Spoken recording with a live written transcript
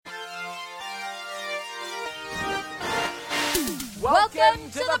Welcome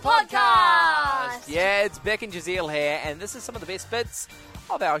to the podcast! Yeah, it's Beck and Jazeel here, and this is some of the best bits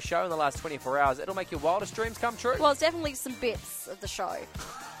of our show in the last 24 hours. It'll make your wildest dreams come true. Well, it's definitely some bits of the show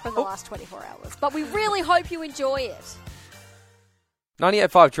from the last 24 hours, but we really hope you enjoy it.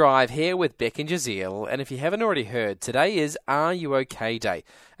 98.5 Drive here with Beck and Jazeel, and if you haven't already heard, today is Are You OK Day,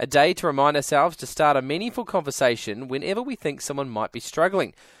 a day to remind ourselves to start a meaningful conversation whenever we think someone might be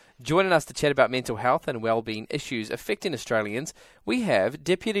struggling. Joining us to chat about mental health and wellbeing issues affecting Australians, we have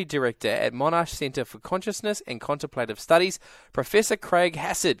Deputy Director at Monash Centre for Consciousness and Contemplative Studies, Professor Craig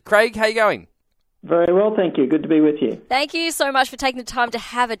Hassad. Craig, how are you going? Very well, thank you. Good to be with you. Thank you so much for taking the time to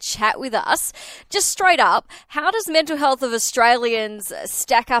have a chat with us. Just straight up, how does mental health of Australians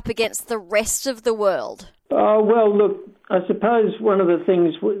stack up against the rest of the world? Well, look, I suppose one of the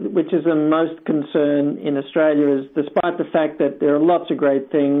things which is a most concern in Australia is, despite the fact that there are lots of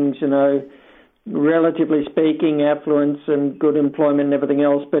great things, you know, relatively speaking, affluence and good employment and everything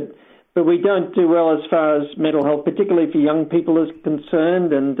else, but we don't do well as far as mental health, particularly for young people, is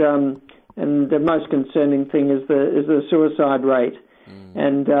concerned. And the most concerning thing is the suicide rate,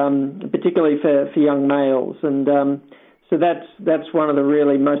 and particularly for young males. And so that's one of the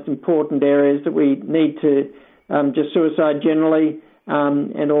really most important areas that we need to, just suicide generally,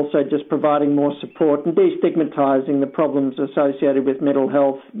 and also just providing more support and destigmatising the problems associated with mental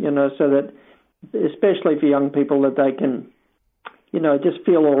health, you know, so that, especially for young people, that they can, you know, just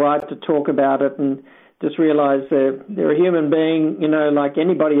feel all right to talk about it and just realise they're a human being, you know, like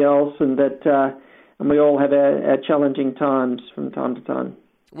anybody else, and that and we all have our challenging times from time to time.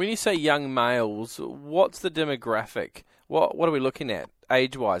 When you say young males, what's the demographic? What are we looking at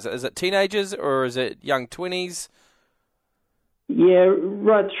age-wise? Is it teenagers or is it young 20s? Yeah,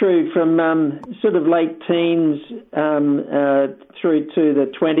 right through from sort of late teens through to the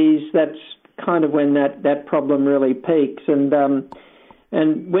 20s. That's kind of when that problem really peaks. And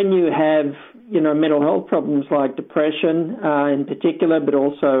when you have, you know, mental health problems like depression in particular, but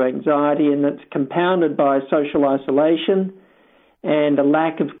also anxiety, and it's compounded by social isolation and a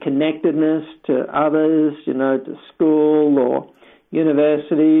lack of connectedness to others, you know, to school or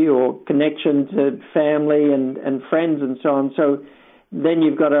university or connection to family and friends and so on. So then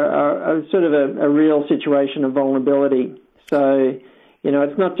you've got a sort of a real situation of vulnerability. So, you know,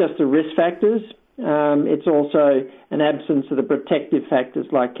 it's not just the risk factors. It's also an absence of the protective factors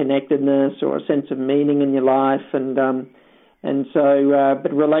like connectedness or a sense of meaning in your life, and so.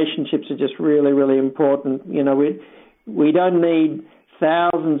 But relationships are just really, really important. You know, we don't need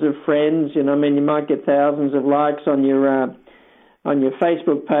thousands of friends. You know, I mean, you might get thousands of likes on your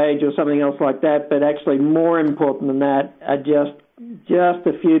Facebook page or something else like that, but actually more important than that are just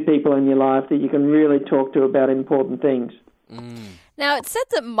a few people in your life that you can really talk to about important things. Now, it's said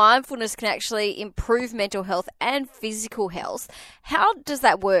that mindfulness can actually improve mental health and physical health. How does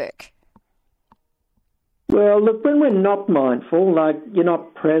that work? Well, look, when we're not mindful, like you're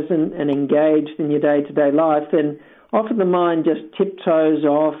not present and engaged in your day-to-day life, then often the mind just tiptoes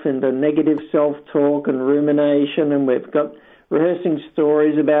off into negative self-talk and rumination, and we've got rehearsing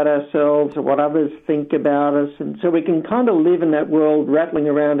stories about ourselves or what others think about us, and so we can kind of live in that world rattling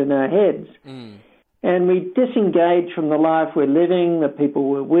around in our heads. And we disengage from the life we're living, the people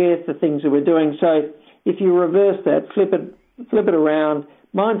we're with, the things that we're doing. So if you reverse that, flip it around,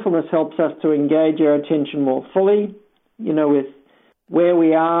 mindfulness helps us to engage our attention more fully, you know, with where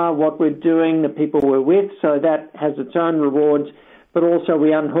we are, what we're doing, the people we're with. So that has its own rewards, but also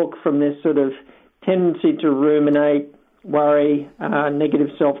we unhook from this sort of tendency to ruminate, worry, negative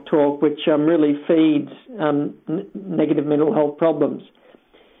self-talk, which really feeds negative mental health problems.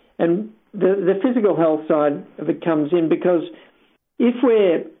 And the physical health side of it comes in because if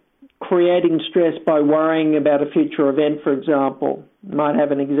we're creating stress by worrying about a future event, for example, might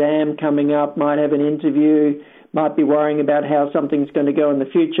have an exam coming up, might have an interview, might be worrying about how something's going to go in the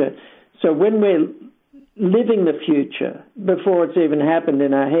future. So when we're living the future before it's even happened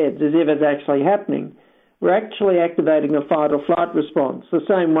in our heads, as if it's actually happening, we're actually activating a fight or flight response, the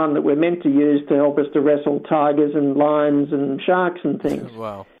same one that we're meant to use to help us to wrestle tigers and lions and sharks and things.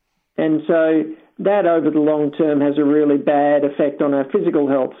 Wow. And so that over the long term has a really bad effect on our physical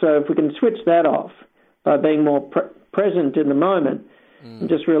health. So if we can switch that off by being more present in the moment and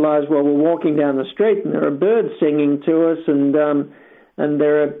just realise, well, we're walking down the street and there are birds singing to us, and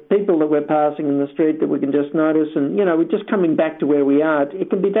there are people that we're passing in the street that we can just notice, and, you know, we're just coming back to where we are. It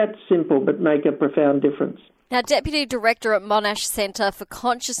can be that simple but make a profound difference. Now, Deputy Director at Monash Centre for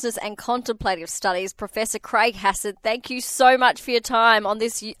Consciousness and Contemplative Studies, Professor Craig Hassad, thank you so much for your time on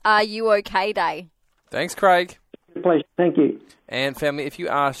this Are You OK Day. Thanks, Craig. Pleasure. Thank you. And family, if you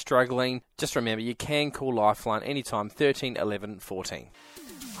are struggling, just remember you can call Lifeline anytime, 13 11 14.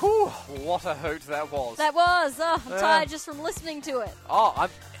 Whew, what a hoot that was. That was. Oh, I'm tired just from listening to it. Oh, I'm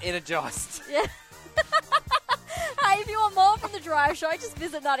energised. Yeah. Hey, if you want more from The Drive Show, just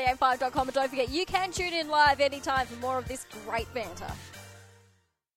visit 985.com and don't forget you can tune in live anytime for more of this great banter.